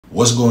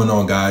What's going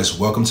on, guys?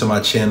 Welcome to my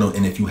channel,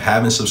 and if you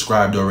haven't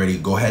subscribed already,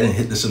 go ahead and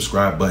hit the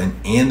subscribe button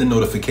and the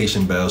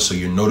notification bell so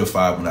you're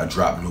notified when I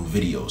drop new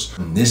videos.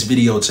 In this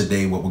video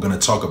today, what we're going to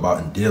talk about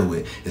and deal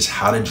with is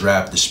how to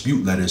draft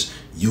dispute letters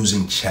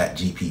using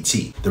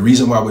ChatGPT. The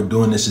reason why we're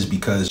doing this is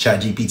because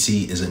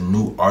ChatGPT is a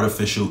new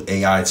artificial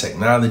AI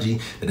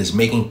technology that is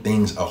making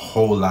things a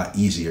whole lot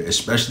easier,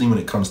 especially when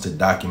it comes to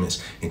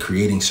documents and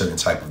creating certain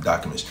type of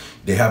documents.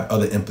 They have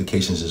other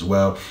implications as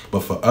well, but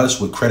for us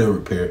with credit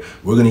repair,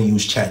 we're going to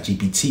use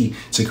ChatGPT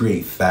to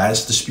create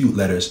fast dispute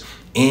letters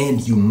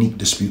and unique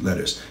dispute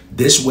letters.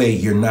 This way,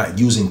 you're not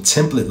using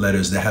template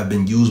letters that have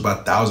been used by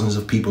thousands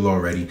of people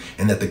already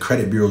and that the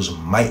credit bureaus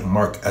might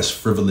mark as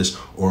frivolous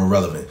or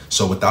irrelevant.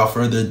 So without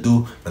further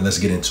ado, let's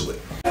get into it.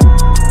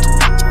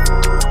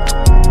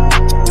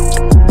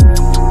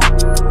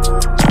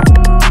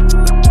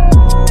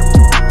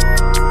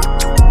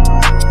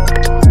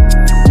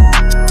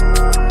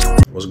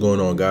 What's going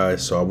on,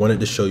 guys? So I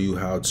wanted to show you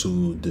how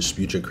to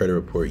dispute your credit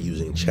report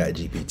using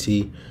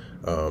ChatGPT.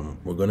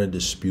 We're going to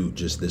dispute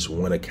just this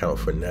one account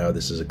for now.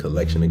 This is a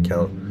collection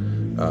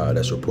account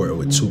that's reported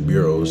with 2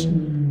 bureaus.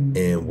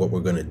 And what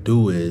we're going to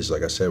do is,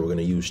 like I said, we're going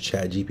to use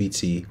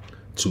ChatGPT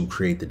to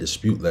create the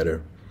dispute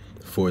letter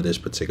for this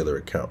particular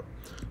account.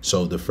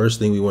 So the first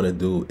thing we want to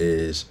do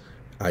is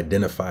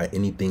identify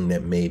anything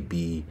that may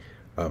be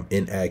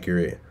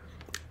inaccurate,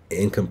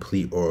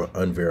 incomplete, or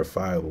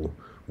unverifiable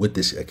with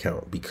this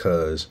account,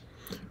 because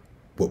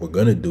what we're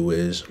going to do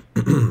is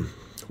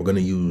we're going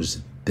to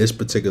use this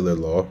particular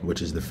law,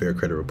 which is the Fair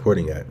Credit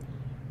Reporting Act.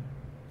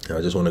 Now,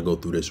 I just want to go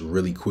through this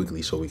really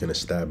quickly so we can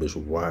establish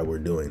why we're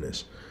doing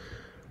this,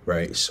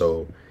 right?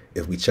 So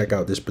if we check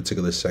out this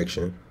particular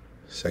section,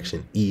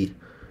 Section E,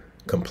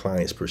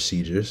 compliance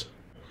procedures.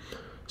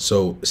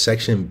 So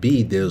Section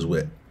B deals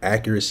with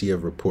accuracy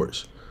of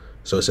reports.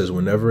 So it says,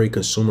 whenever a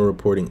consumer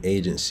reporting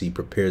agency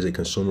prepares a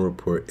consumer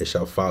report, it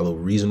shall follow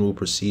reasonable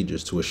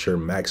procedures to assure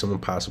maximum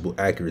possible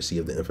accuracy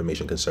of the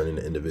information concerning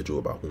the individual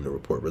about whom the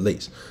report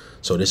relates.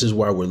 So this is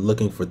why we're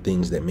looking for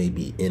things that may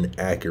be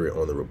inaccurate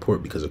on the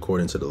report, because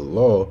according to the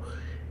law,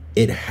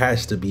 it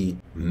has to be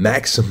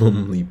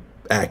maximally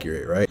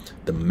accurate, right?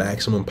 The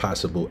maximum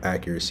possible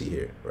accuracy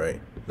here,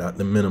 right? Not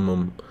the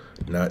minimum,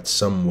 not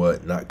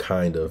somewhat, not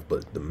kind of,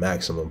 but the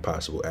maximum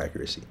possible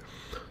accuracy.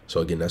 So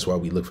again, that's why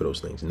we look for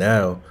those things.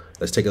 Now,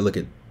 let's take a look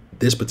at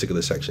this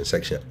particular section,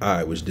 Section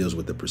I, which deals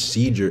with the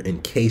procedure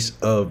in case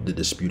of the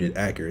disputed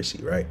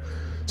accuracy, right?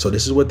 So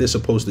this is what they're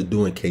supposed to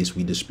do in case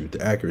we dispute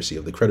the accuracy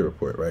of the credit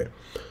report, right?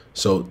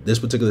 So this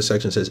particular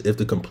section says, if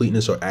the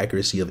completeness or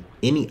accuracy of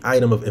any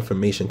item of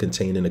information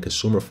contained in a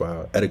consumer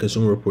file at a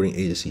consumer reporting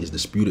agency is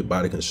disputed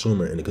by the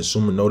consumer, and the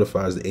consumer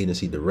notifies the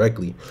agency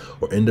directly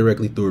or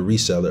indirectly through a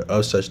reseller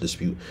of such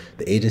dispute,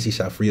 the agency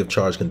shall free of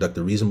charge conduct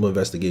a reasonable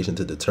investigation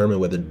to determine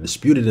whether the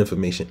disputed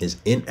information is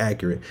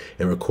inaccurate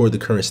and record the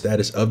current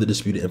status of the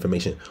disputed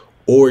information,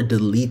 or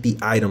delete the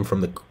item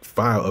from the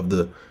file of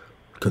the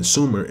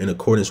consumer in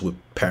accordance with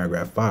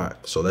paragraph 5.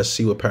 So let's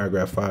see what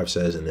paragraph 5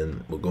 says, and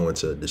then we'll go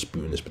into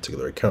disputing this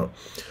particular account.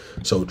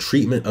 So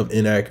treatment of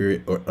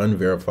inaccurate or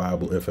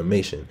unverifiable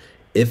information.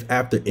 If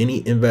after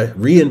any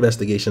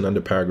reinvestigation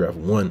under paragraph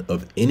 1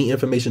 of any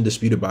information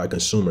disputed by a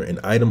consumer, an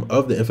item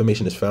of the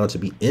information is found to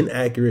be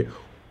inaccurate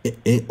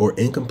or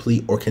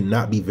incomplete or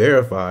cannot be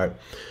verified,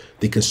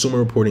 the consumer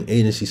reporting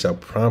agency shall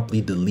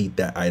promptly delete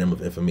that item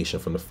of information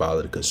from the file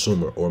of the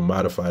consumer or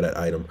modify that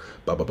item,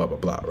 blah, blah, blah, blah,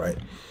 blah, right?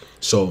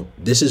 So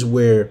this is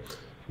where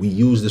we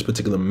use this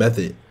particular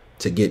method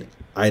to get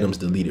items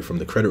deleted from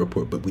the credit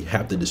report, but we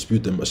have to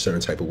dispute them a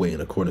certain type of way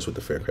in accordance with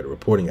the Fair Credit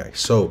Reporting Act.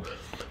 So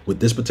with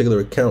this particular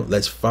account,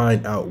 let's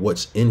find out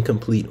what's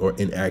incomplete or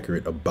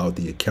inaccurate about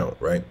the account,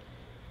 right?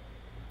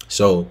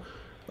 So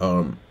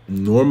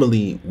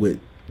normally with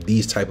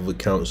these type of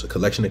accounts, a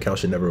collection account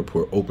should never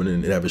report open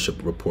and it never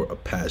should report a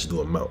past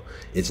due amount.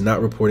 It's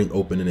not reporting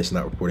open and it's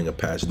not reporting a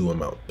past due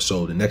amount.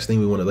 So the next thing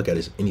we want to look at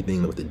is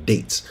anything with the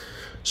dates.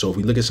 So if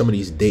we look at some of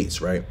these dates,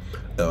 right,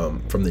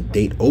 from the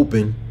date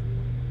open,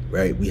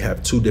 right, we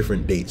have 2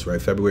 different dates, right,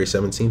 February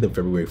 17th and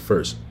February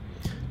 1st.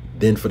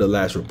 Then for the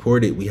last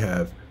reported, we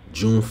have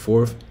June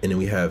 4th and then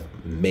we have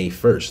May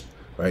 1st,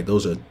 right?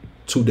 Those are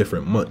 2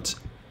 different months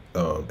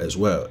as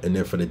well. And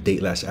then for the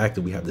date last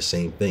active, we have the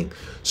same thing.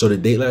 So the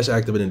date last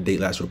active and the date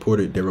last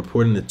reported, they're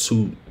reporting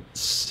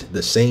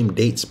the same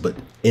dates but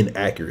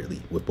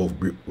inaccurately with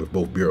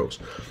both bureaus,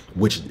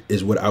 which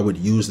is what I would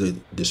use to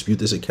dispute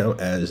this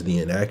account as the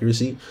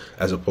inaccuracy,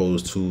 as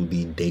opposed to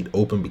the date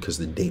open, because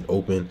the date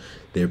open,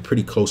 they're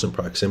pretty close in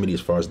proximity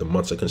as far as the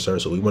months are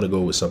concerned. So we want to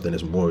go with something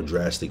that's more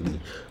drastically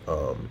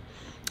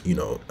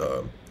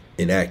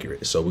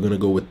inaccurate. So we're going to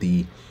go with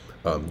the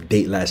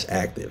date last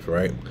active,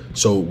 right?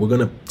 So we're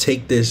going to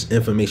take this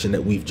information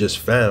that we've just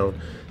found,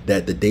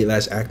 that the date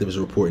last active is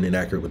reporting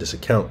inaccurate with this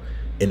account,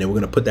 and then we're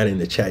going to put that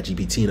into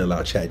ChatGPT and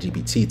allow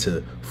ChatGPT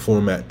to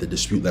format the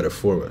dispute letter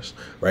for us,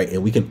 right?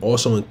 And we can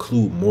also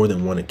include more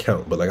than one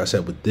account. But like I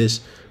said, with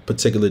this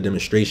particular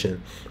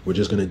demonstration, we're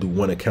just going to do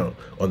one account.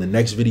 On the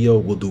next video,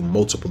 we'll do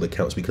multiple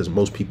accounts because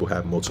most people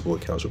have multiple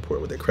accounts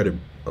reporting with their credit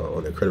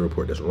on their credit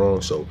report that's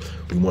wrong. So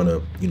we want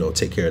to,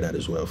 take care of that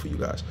as well for you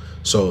guys.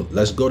 So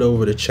let's go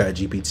over to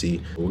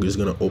ChatGPT. We're just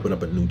going to open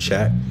up a new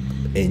chat,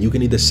 and you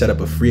can either set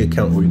up a free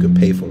account or you can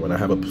pay for one. I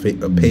have a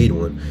paid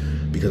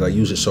one because I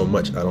use it so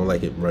much. I don't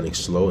like it running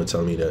slow and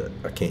telling me that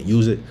I can't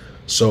use it.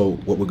 So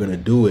what we're going to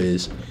do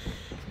is,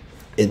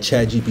 in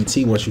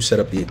ChatGPT, once you set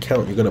up the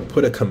account, you're going to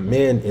put a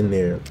command in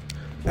there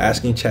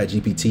asking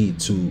ChatGPT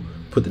to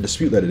put the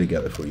dispute letter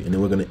together for you. And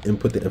then we're going to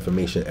input the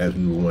information as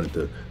we would want it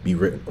to be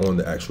written on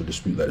the actual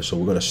dispute letter. So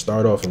we're going to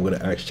start off and we're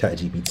going to ask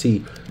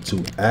ChatGPT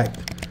to act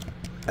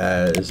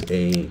as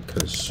a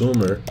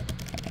consumer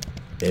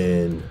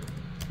and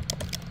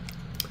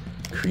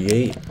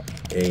create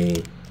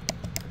a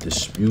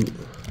dispute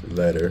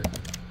letter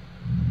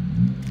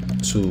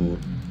to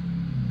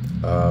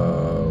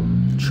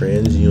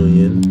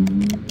TransUnion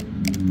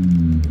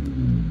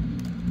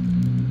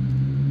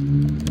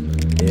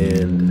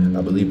and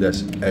I believe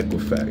that's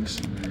Equifax.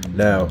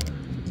 Now,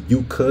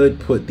 you could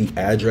put the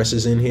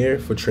addresses in here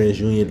for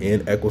TransUnion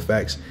and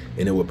Equifax,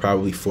 and it would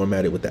probably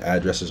format it with the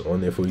addresses on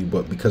there for you.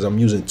 But because I'm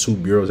using two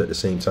bureaus at the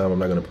same time, I'm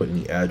not going to put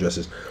any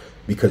addresses,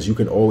 because you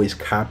can always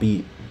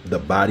copy the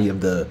body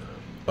of the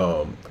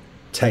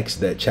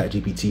text that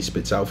ChatGPT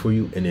spits out for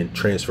you and then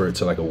transfer it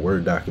to like a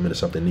Word document or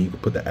something. And you can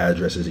put the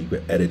addresses, you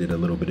can edit it a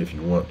little bit if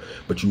you want.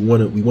 But we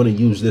want to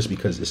use this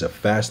because it's a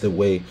faster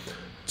way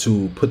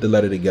to put the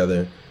letter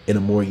together in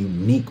a more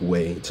unique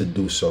way to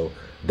do so.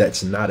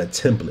 That's not a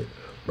template,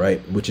 right?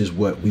 Which is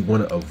what we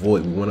want to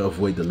avoid. We want to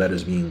avoid the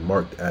letters being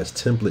marked as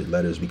template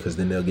letters, because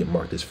then they'll get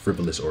marked as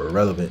frivolous or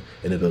irrelevant,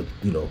 and it'll,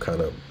 kind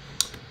of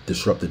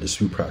disrupt the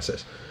dispute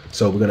process.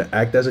 So we're going to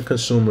act as a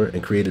consumer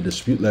and create a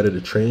dispute letter to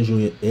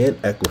TransUnion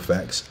and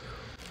Equifax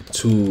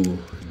to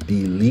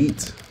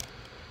delete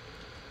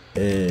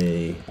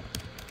a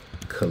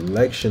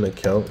collection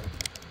account.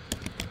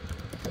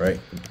 Right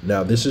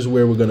now, this is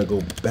where we're going to go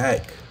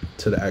back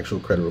to the actual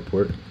credit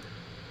report,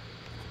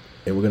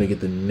 and we're going to get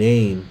the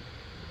name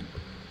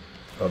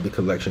of the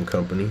collection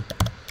company,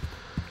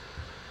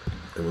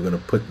 and we're going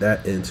to put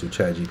that into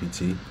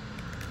ChatGPT.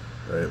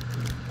 Right.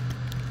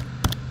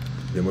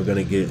 Then we're going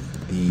to get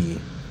the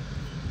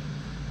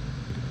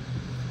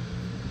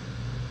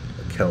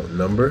account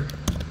number.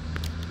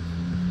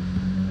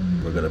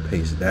 We're going to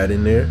paste that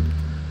in there.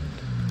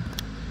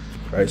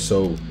 All right,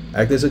 so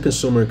act as a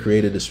consumer and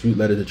create a dispute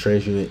letter to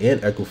TransUnion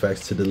and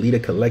Equifax to delete a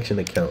collection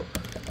account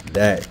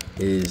that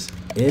is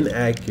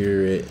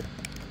inaccurate,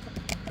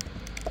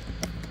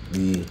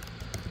 the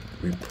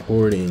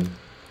reporting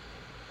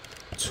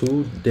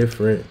two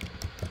different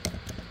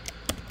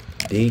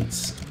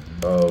dates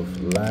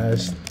of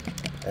last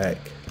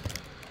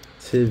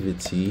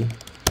activity.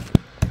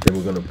 Then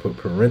we're going to put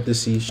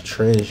parentheses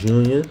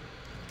TransUnion,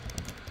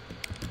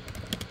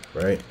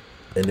 right?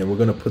 And then we're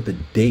going to put the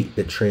date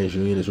that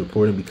TransUnion is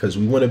reporting, because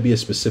we want to be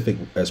as specific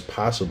as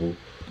possible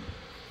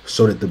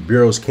so that the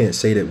bureaus can't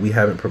say that we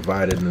haven't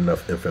provided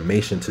enough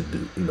information to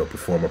do,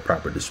 perform a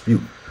proper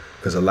dispute.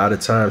 Because a lot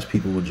of times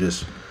people will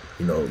just,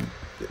 they'll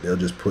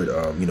just put,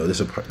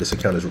 this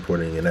account is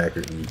reporting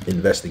inaccurately,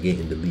 investigate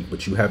and delete,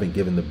 but you haven't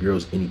given the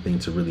bureaus anything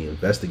to really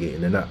investigate,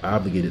 and they're not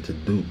obligated to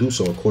do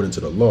so according to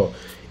the law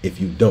if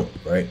you don't,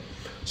 right?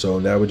 So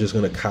now we're just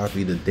going to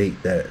copy the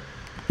date that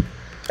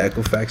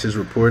Equifax is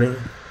reporting.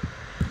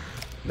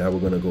 Now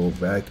we're going to go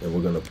back and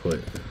we're going to put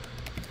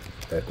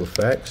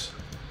Equifax,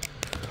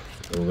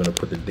 and we're going to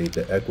put the date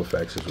that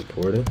Equifax is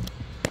reporting,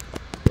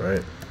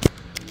 right?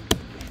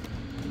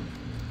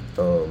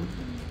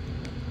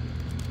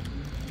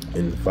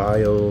 In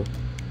violation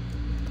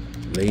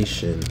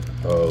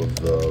of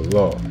the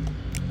law,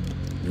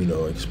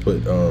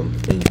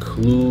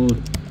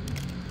 include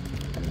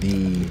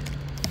the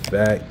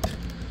fact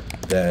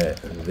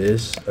that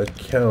this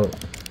account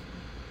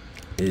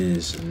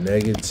is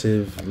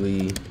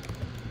negatively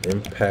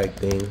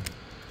impacting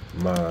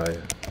my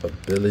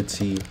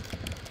ability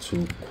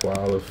to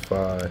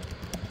qualify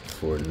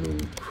for new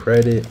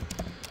credit.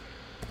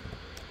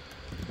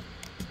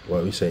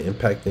 What we say,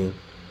 impacting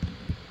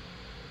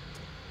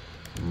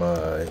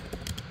my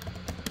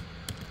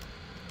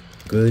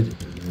good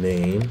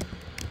name.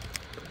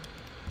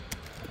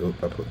 I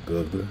put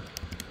good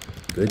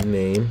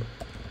name.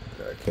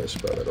 I can't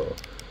spell it all.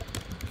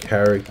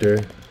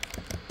 Character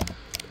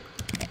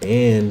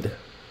and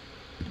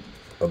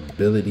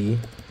ability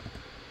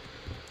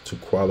to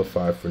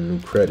qualify for new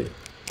credit.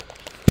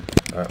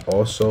 I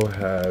also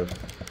have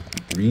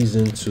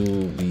reason to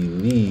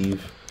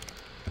believe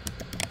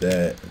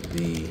that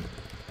the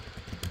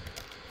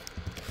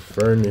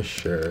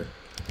furnisher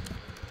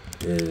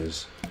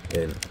is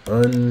an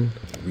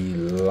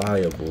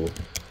unreliable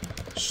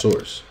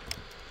source.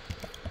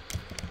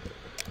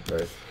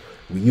 Right?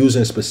 We use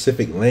in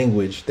specific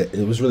language that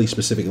it was really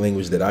specific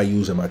language that I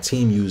use and my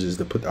team uses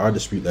to put our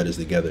dispute letters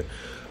together.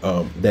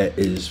 That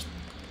is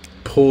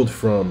pulled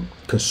from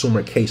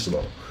consumer case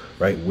law,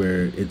 right?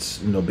 Where it's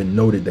been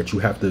noted that you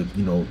have to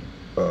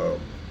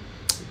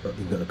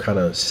kind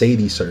of say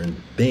these certain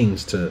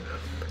things to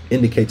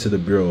indicate to the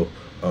bureau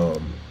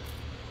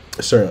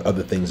certain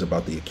other things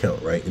about the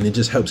account, right? And it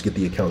just helps get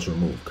the accounts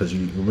removed, because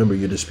you remember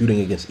you're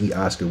disputing against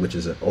eOscar, which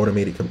is an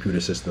automated computer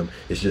system.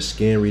 It's just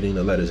scan reading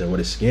the letters, and what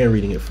it's scan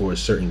reading it for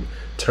is certain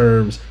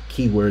terms,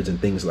 keywords,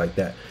 and things like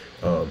that.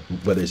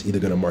 Whether it's either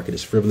going to mark it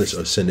as frivolous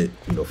or send it,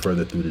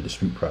 further through the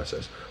dispute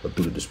process or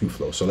through the dispute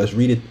flow. So let's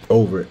read it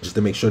over just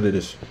to make sure that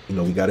it's,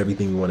 we got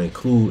everything we want to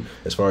include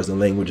as far as the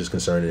language is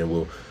concerned, and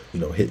we'll,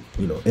 hit,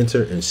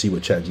 enter and see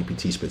what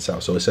ChatGPT spits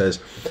out. So it says,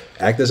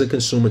 act as a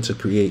consumer to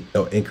create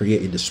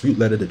a dispute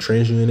letter to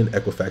TransUnion and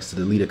Equifax to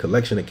delete a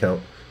collection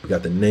account. We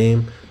got the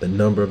name, the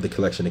number of the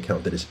collection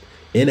account that is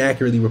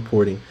inaccurately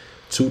reporting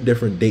 2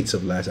 different dates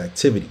of last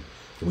activity.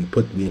 And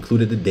we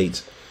included the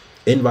dates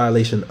in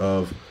violation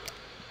of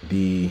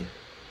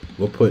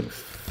we'll put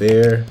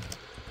fair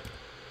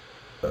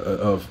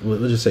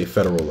let's just say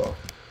federal law.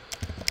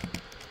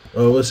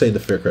 Oh, let's say the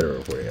Fair Credit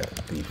Reporting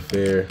Act. The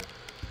Fair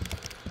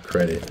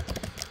Credit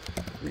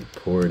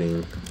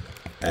Reporting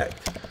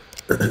Act.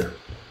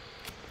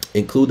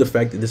 Include the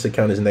fact that this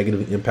account is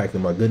negatively impacting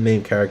my good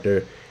name,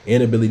 character,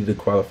 and ability to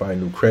qualify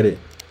new credit.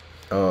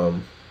 We'll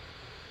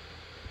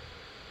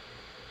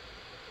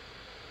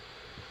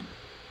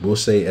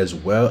say as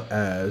well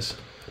as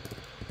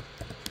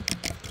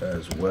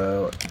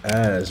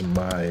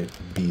my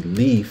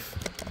belief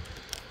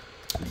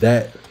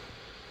that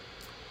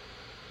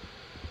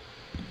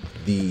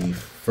the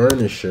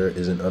furnisher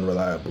is an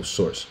unreliable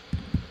source.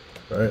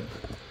 All right.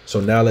 So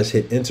now let's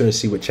hit enter and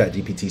see what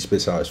ChatGPT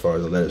spits out as far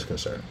as the letter is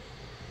concerned.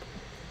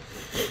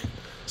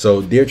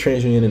 So, dear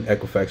TransUnion and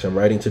Equifax, I'm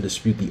writing to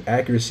dispute the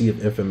accuracy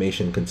of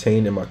information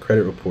contained in my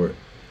credit report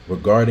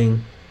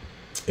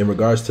in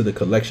regards to the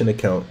collection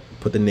account.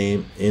 Put the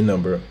name and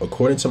number.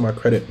 According to my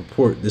credit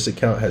report, this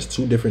account has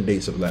 2 different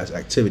dates of last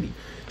activity.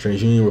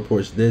 TransUnion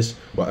reports this,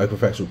 while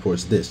Equifax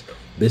reports this.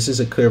 This is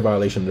a clear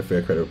violation of the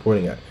Fair Credit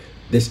Reporting Act.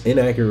 This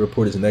inaccurate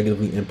report is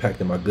negatively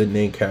impacting my good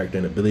name, character,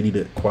 and ability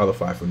to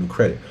qualify for new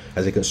credit.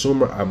 As a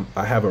consumer,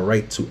 I have a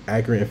right to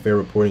accurate and fair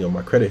reporting of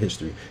my credit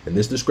history, and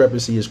this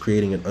discrepancy is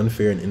creating an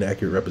unfair and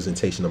inaccurate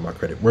representation of my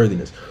credit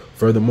worthiness.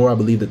 Furthermore, I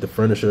believe that the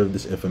furnisher of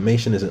this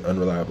information is an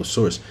unreliable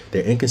source.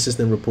 Their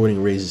inconsistent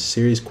reporting raises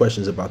serious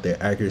questions about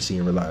their accuracy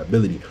and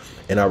reliability,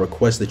 and I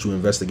request that you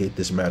investigate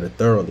this matter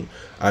thoroughly.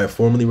 I have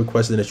formally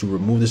requested that you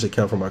remove this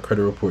account from my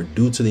credit report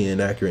due to the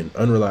inaccurate and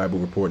unreliable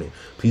reporting.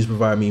 Please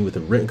provide me with a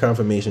written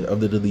confirmation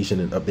of the deletion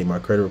and update my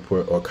credit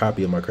report or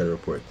copy of my credit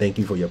report. Thank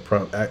you for your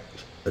prompt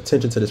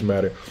attention to this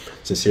matter.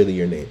 Sincerely,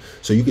 your name.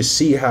 So you can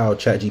see how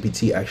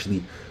ChatGPT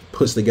actually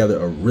puts together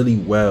a really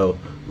well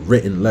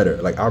written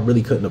letter. Like, I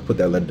really couldn't have put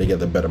that letter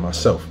together better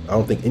myself. I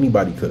don't think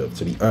anybody could have,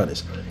 to be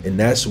honest. And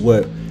that's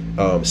what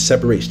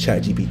separates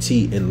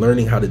ChatGPT in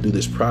learning how to do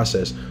this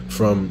process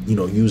from,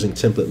 using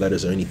template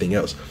letters or anything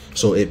else.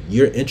 So if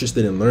you're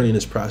interested in learning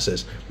this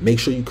process, make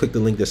sure you click the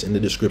link that's in the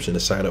description to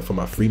sign up for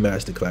my free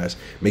masterclass.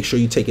 Make sure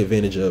you take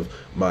advantage of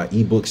my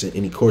ebooks and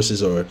any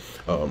courses or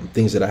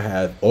things that I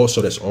have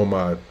also that's on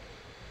my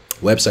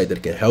website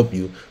that can help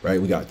you,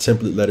 right? We got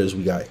template letters,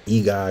 we got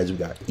e-guides, we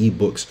got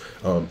ebooks,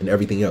 and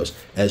everything else,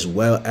 as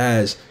well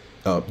as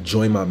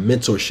join my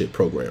mentorship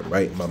program,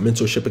 right? My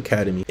mentorship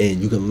academy,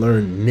 and you can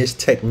learn this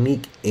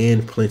technique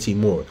and plenty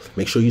more.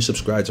 Make sure you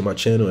subscribe to my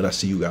channel, and I'll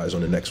see you guys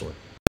on the next one.